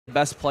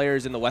best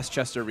players in the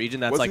Westchester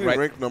region. That's Wasn't like he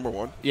ranked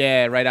 #1?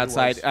 Yeah, right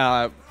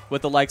outside.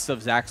 With the likes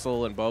of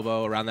Zaxel and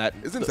Bobo around that.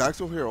 Isn't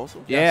Zaxel here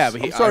also? Yeah, yes.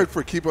 but I'm sorry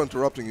for keep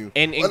interrupting you.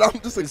 But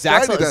I'm just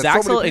excited that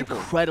Zaxel so many people.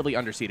 incredibly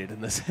underseeded in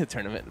this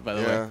tournament, by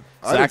the way.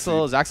 Yeah,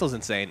 Zaxel's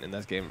insane in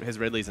this game. His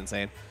Ridley's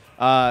insane.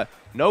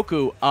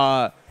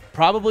 Noku,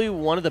 probably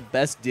one of the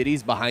best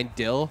Diddies behind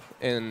Dill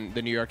in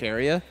the New York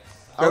area.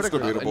 That's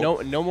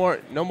debatable. No more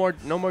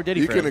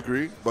Diddy. You for can him.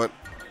 agree, but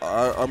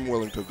I'm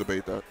willing to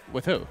debate that.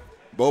 With who?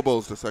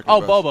 Bobo's the second. Oh,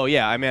 best. Bobo,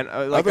 yeah. I mean,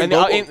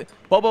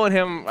 Bobo and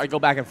him, I go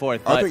back and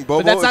forth. But, I think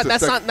Bobo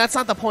that's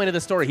not the point of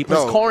the story. He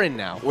plays Corrin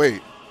now.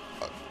 Wait,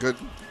 good.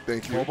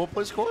 Thank you. Bobo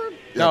plays Corrin?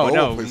 Yeah,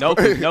 no.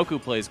 Noku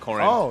plays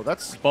Corrin. Oh,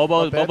 that's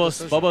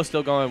Bobo's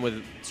still going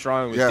with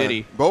strong with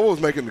Diddy.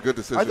 Bobo's making the good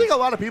decision. I think a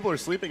lot of people are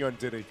sleeping on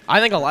Diddy. I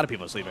think a lot of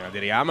people are sleeping on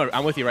Diddy.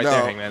 I'm with you right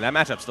there, Hangman. That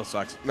matchup still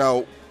sucks.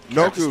 Now,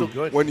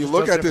 Noku, when you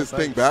look at this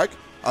thing back,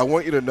 I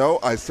want you to know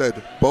I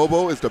said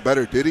Bobo is the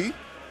better Diddy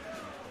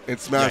in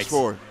Smash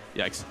 4.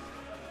 Yikes.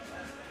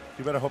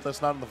 You better hope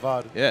that's not in the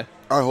VOD. Yeah.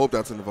 I hope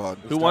that's in the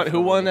VOD.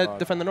 Who won at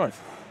Defend the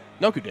North?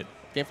 Noku did.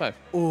 Game 5.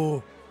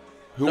 Ooh.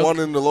 Who won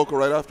in the local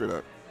right after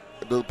that?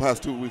 The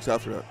past 2 weeks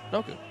after that?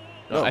 Noku.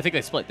 No. I think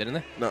they split, didn't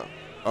they? No.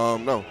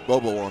 No.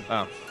 Bobo won.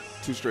 Oh.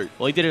 2 straight.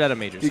 Well, he did it at a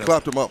major. He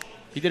clapped him up.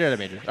 He did it at a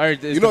major.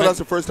 You know that's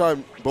the first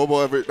time Bobo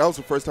ever – that was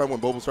the first time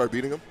when Bobo started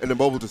beating him, and then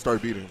Bobo just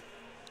started beating him.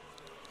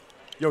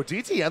 Yo,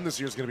 DTN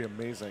this year is going to be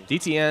amazing.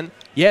 DTN.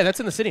 Yeah,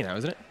 that's in the city now,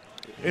 isn't it?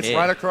 It's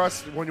right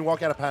across when you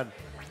walk out of Penn.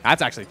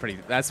 That's actually pretty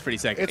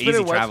sick. It's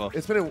Easy travel.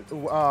 It's been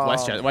in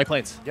Westchester, White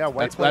Plains. Yeah,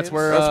 White Plains. That's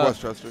where.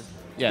 That's Westchester.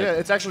 Yeah,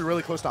 it's actually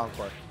really close to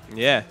Encore.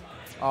 Yeah.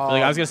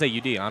 I was gonna say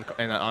UD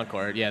and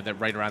Encore. Yeah, they're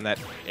right around that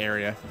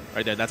area,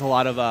 right there. That's a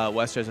lot of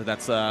Westchester.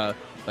 That's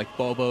like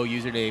Bobo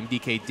username,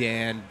 DK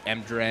Dan,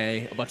 M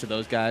Dre, a bunch of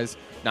those guys.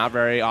 Not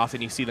very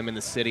often you see them in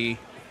the city,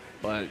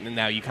 but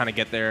now you kind of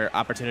get their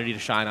opportunity to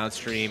shine on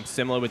stream.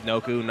 Similar with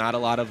Noku, not a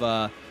lot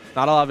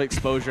of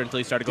exposure until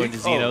he started going to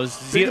Xeno's.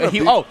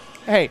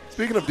 Hey.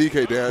 Speaking of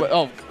DK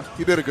Dan,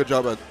 he did a good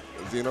job at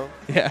Xeno.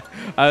 Yeah,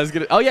 I was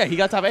gonna. Oh yeah, he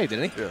got top 8,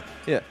 didn't he? Yeah.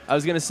 Yeah, I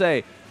was gonna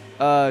say,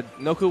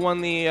 Noku won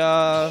the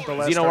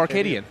Xeno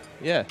Arcadian.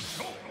 Yeah.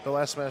 The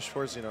last Smash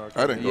 4 Xeno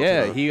Arcadian. I didn't go to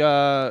that. He.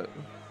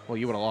 Well,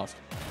 you would have lost.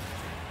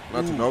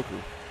 Not to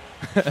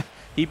Noku.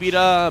 He beat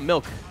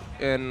Milk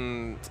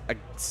in.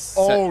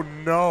 Oh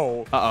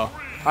no. Uh-oh. All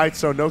right,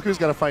 so Noku's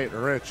got to fight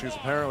Rich, who's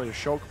apparently a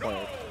Shulk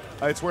player.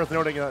 It's worth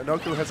noting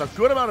Noku has a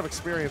good amount of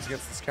experience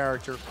against this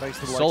character, thanks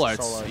to the Soul likes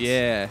of Arts. Soul Arts.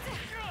 Yeah.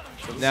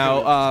 So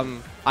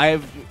now,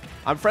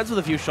 I'm friends with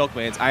a few Shulk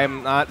mains. I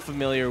am not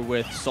familiar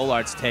with Soul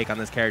Arts' take on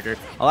this character.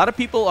 A lot of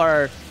people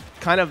are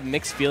kind of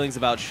mixed feelings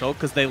about Shulk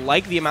because they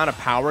like the amount of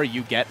power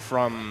you get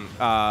from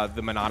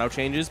the Monado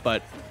changes,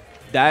 but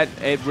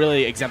it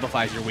really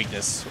exemplifies your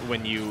weakness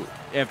when you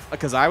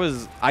because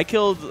I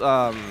killed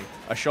a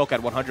Shulk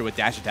at 100 with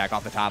dash attack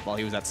off the top while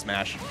he was at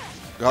Smash.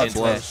 God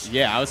bless.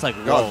 Yeah, I was like,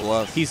 God whoa,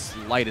 bless. He's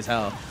light as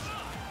hell.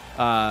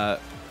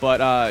 But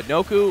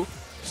Noku,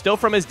 still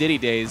from his Diddy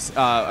days,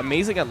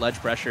 amazing at ledge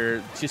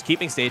pressure, just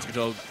keeping stage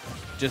control,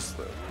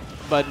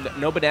 but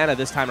no banana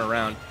this time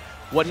around.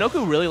 What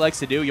Noku really likes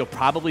to do, you'll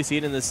probably see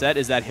it in this set,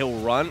 is that he'll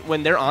run.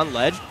 When they're on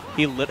ledge,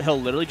 he'll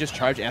literally just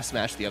charge F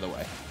smash the other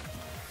way.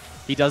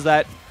 He does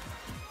that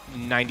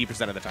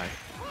 90% of the time.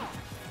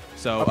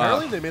 So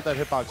apparently they made that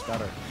hitbox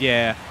better.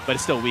 Yeah, but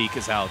it's still weak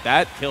as hell.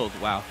 That killed.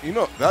 Wow. You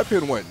know that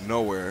pin went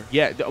nowhere.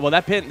 Yeah. Well,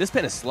 this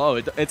pin is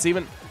slow. It's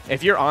even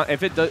if you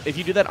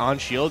do that on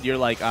shield, you're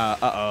like,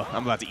 uh-oh,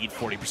 I'm about to eat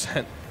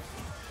 40%.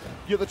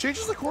 Yeah, the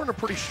changes to Corrin are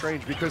pretty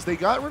strange because they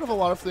got rid of a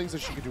lot of things that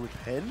she could do with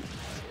pin,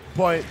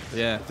 but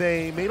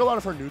they made a lot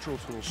of her neutral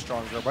tools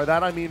stronger. By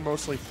that I mean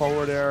mostly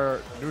forward air,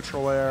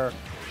 neutral air.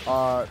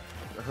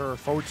 Her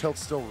forward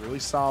tilt's still really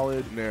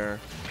solid. Nair.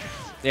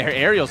 Yeah, her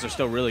aerials are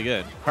still really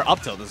good. Her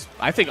up tilt is,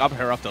 I think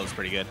her up tilt is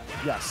pretty good.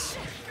 Yes.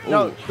 Ooh.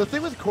 Now, the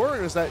thing with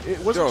Corrin is that it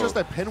wasn't just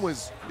that pin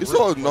was. You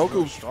saw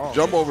Noku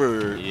jump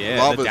over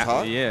Lava's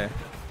hot? Yeah.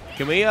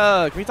 Can we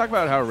talk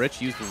about how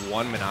Rich used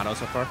one Monado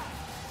so far?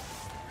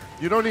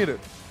 You don't need it.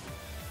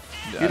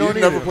 You don't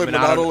never played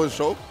Monado in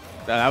Shulk?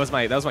 That was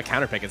my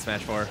counter pick in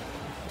Smash 4.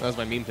 That was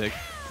my meme pick.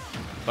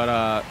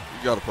 But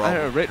you got a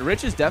problem.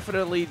 Rich is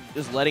definitely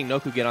just letting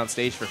Noku get on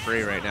stage for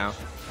free right now.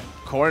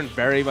 Corrin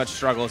very much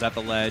struggles at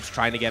the ledge,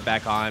 trying to get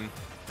back on.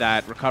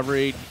 That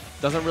recovery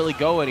doesn't really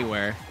go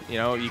anywhere. You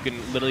know, you can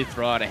literally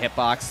throw out a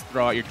hitbox,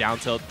 throw out your down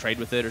tilt, trade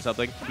with it or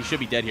something. He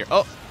should be dead here.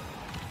 Oh!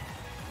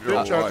 You're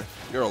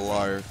a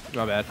liar.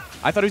 My bad.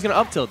 I thought he was going to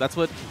up tilt. That's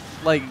what,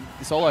 like,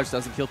 Soul Arts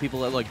doesn't kill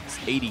people at, like,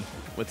 80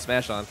 with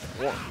Smash on.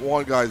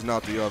 One guy's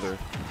not the other.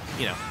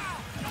 You know.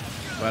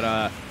 But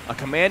a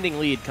commanding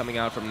lead coming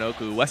out from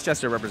Noku.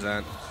 Westchester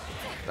represent.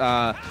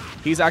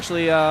 He's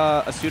actually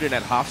a student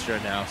at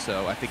Hofstra now,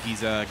 so I think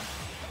he's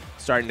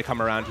starting to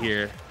come around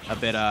here a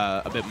bit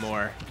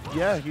more.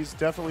 Yeah, he's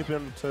definitely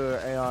been to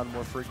AON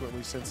more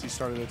frequently since he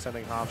started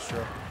attending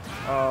Hofstra.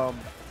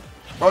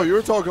 Oh, you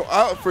were talking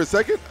for a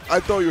second? I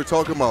thought you were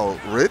talking about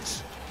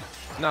Rich.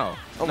 No.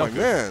 Oh my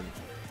man.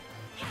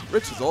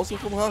 Rich is also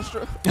from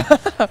Hofstra?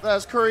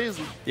 That's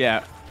crazy.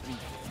 Yeah.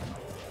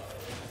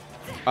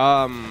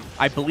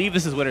 I believe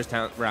this is winner's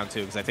round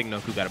 2 because I think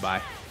Noku got a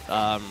bye.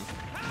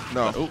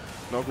 No,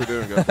 Noku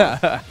didn't get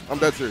it. I'm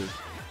dead serious.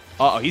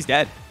 Oh, he's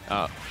dead.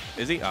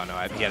 Is he? Oh no,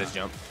 he had his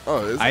jump.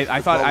 Oh, is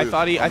I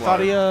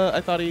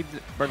thought he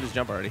burned his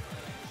jump already.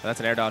 That's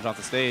an air dodge off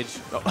the stage.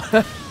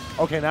 Oh.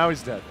 Okay, now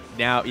he's dead.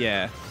 Now,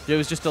 yeah, it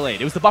was just delayed.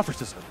 It was the buffer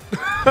system.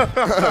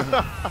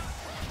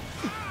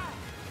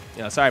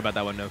 Yeah, sorry about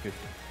that one, Noku.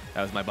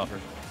 That was my buffer.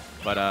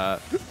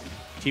 But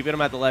keeping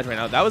him at the ledge right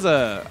now. That was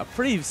a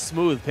pretty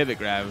smooth pivot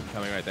grab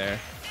coming right there.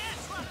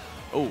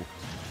 Oh.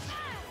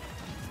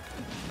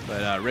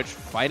 But Rich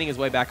fighting his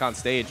way back on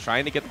stage,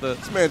 trying to get the...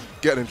 This man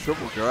getting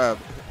triple grab.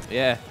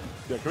 Yeah.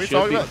 Can we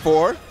talk about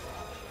 4?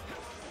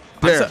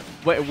 There.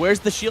 Wait, where's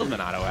the shield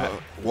Minato at?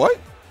 What?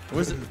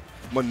 Where's it?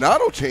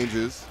 Minato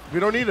changes. We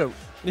don't need him.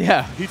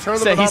 Yeah. He turned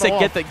the Minato He said,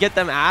 off. get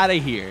them out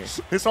of here.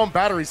 He's on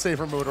battery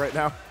saver mode right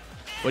now.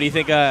 What do you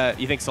think?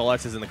 You think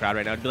Solarx is in the crowd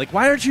right now? He'd be like,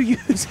 why aren't you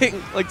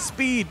using like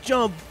speed,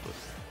 jump,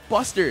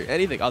 buster,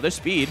 anything? Oh, there's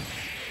speed.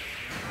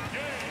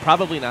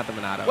 Probably not the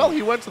Minato. Well,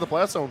 he went to the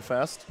Blast Zone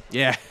fast.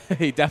 Yeah,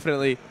 he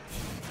definitely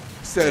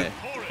said,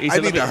 yeah. I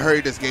need to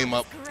hurry this game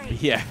up.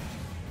 Yeah.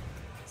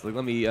 So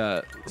let me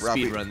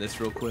speed run this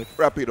real quick.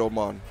 Rapido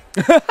mon.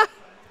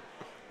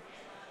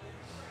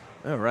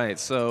 All right,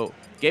 so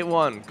Gate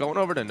 1, going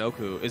over to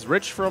Noku. Is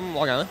Rich from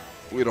Long Island?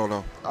 We don't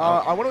know.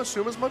 I want to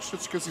assume as much.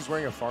 It's because he's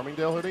wearing a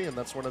Farmingdale hoodie, and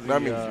that's one of the...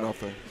 That means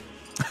nothing.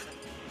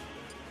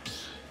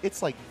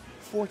 It's like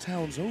 4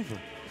 towns over.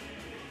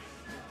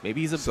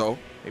 Maybe he's a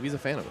maybe he's a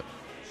fan of it.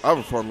 I have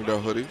a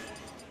Farmingdale hoodie.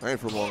 I ain't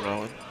from Long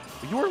Island.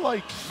 You were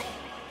like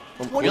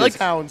 20 like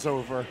towns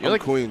over. You're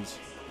like Queens.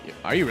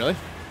 Are you really?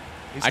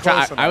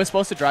 I was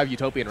supposed to drive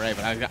Utopian Ray,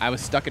 but I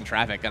was stuck in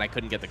traffic and I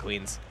couldn't get the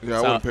Queens. Yeah,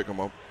 I wouldn't pick him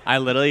up. I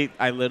literally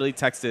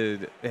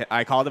texted.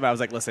 I called him. I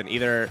was like, "Listen,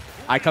 either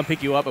I come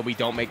pick you up and we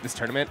don't make this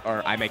tournament,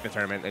 or I make the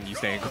tournament and you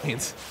stay in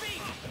Queens."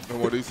 And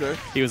what did he say?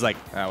 He was like,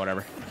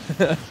 "Whatever."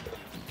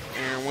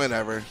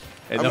 Whatever.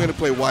 I'm gonna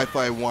play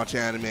Wi-Fi and watch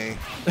anime.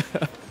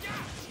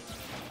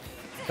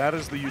 That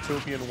is the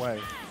Utopian way.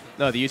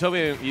 No, the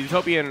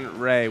Utopian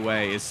Ray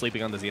way is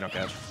sleeping on the Xeno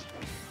couch.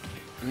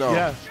 No,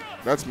 yeah,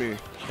 that's me.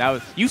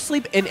 You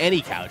sleep in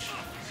any couch.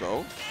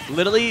 So?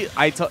 Literally,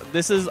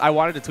 I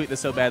wanted to tweet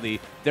this so badly.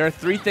 There are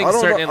 3 things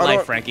certain in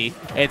life, Frankie.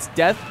 It's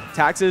death,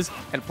 taxes,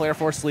 and player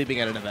 4 sleeping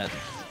at an event.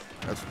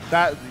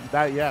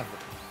 Yeah.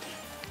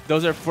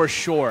 Those are for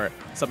sure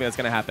something that's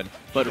gonna happen.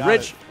 But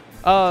Rich,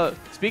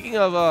 speaking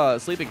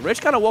of sleeping,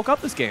 Rich kind of woke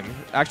up this game.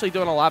 Actually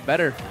doing a lot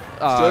better.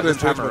 Still didn't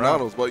change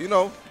Monatos, but you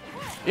know.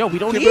 Yo, we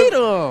don't need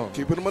them.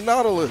 Keeping them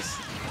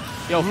Monatoless.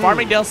 Yo,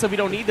 Farmingdale said we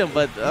don't need them,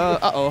 but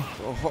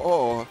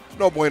Oh,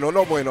 no bueno,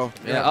 no bueno.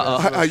 Yeah,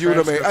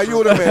 Ayúdame,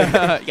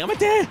 ayúdame.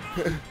 Yamate.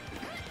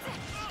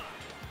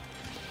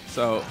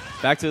 So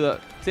back to the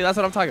that's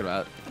what I'm talking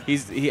about.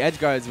 He edge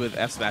guards with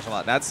F smash a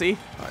lot. That's a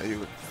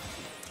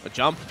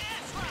jump.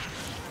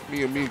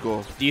 Mi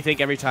amigo. Do you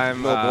think every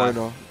time? No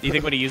bueno. Do you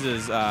think when he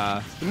uses?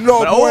 No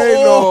bueno.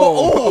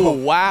 Oh,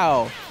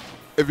 wow.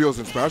 If he was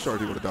in Smash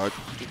already, would have died.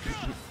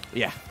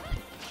 Yeah.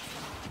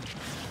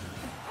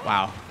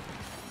 Wow.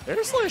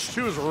 Air Slash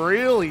 2 is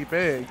really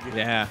big.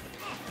 Yeah.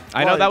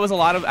 I know that was a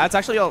lot of... That's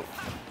actually a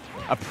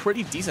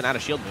pretty decent out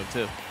of shield move,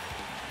 too.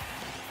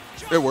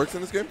 It works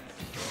in this game?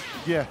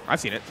 Yeah. I've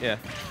seen it, yeah.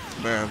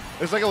 Man.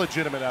 It's like a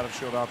legitimate out of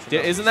shield option.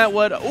 Isn't that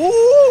what...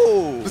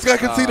 Ooh! This guy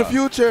can see the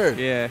future.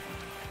 Yeah.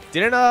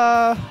 Didn't...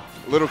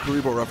 Little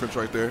Karibo reference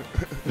right there.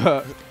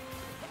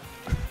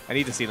 I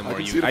need to see them more.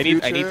 I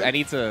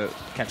need to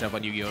catch up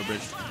on Yu-Gi-Oh!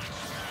 Bridge.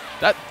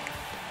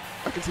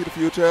 I can see the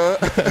future.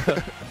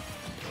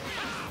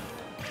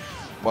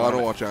 Well, I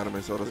don't watch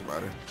anime, so it doesn't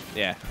matter.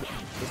 Yeah.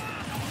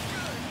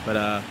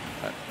 But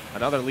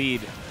another lead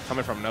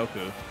coming from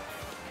Noku.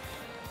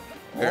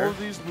 All of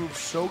these move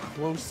so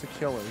close to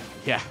killing.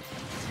 Yeah.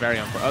 It's very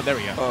unfair. Oh, there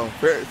we go. Oh,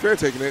 fair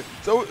taking it.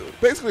 So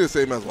basically the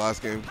same as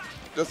last game.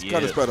 Just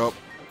kind of sped up.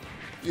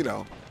 You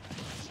know.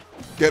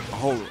 Get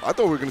home. I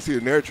thought we were going to see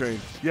a Nair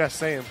train. Yeah,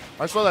 same.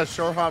 I saw that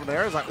short hop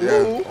there. I was like, ooh.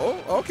 Yeah.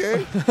 Oh,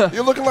 okay.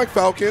 You're looking like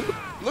Falcon.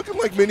 Looking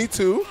like Mini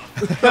too.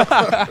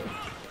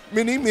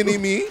 Mini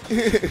me.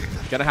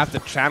 Gonna have to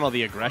channel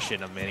the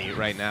aggression of Mini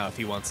right now if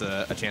he wants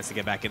a chance to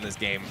get back in this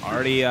game.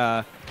 Already.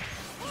 Oh,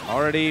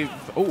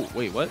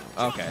 wait, what?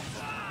 Okay.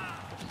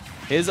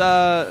 His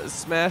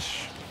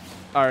smash,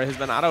 or his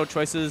Minato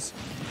choices,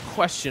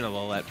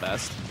 questionable at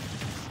best.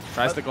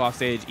 Tries to go off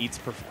stage, eats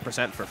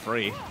percent for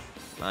free.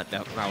 Not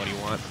what you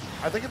want.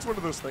 I think it's one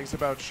of those things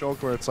about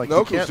Shulk where it's like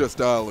Noku's you can't just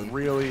dialing.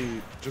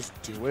 really just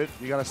do it.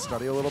 You gotta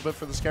study a little bit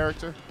for this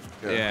character.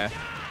 Yeah.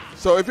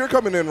 So if you're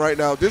coming in right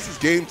now, this is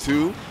game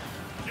 2.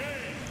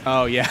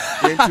 Oh, yeah.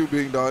 Game 2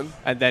 being done.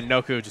 And then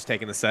Noku just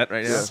taking the set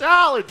right now. Yeah.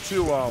 Solid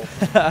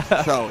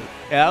 2-0. Solid.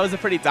 Yeah, that was a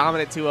pretty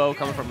dominant 2-0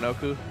 coming from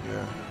Noku.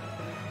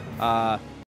 Yeah.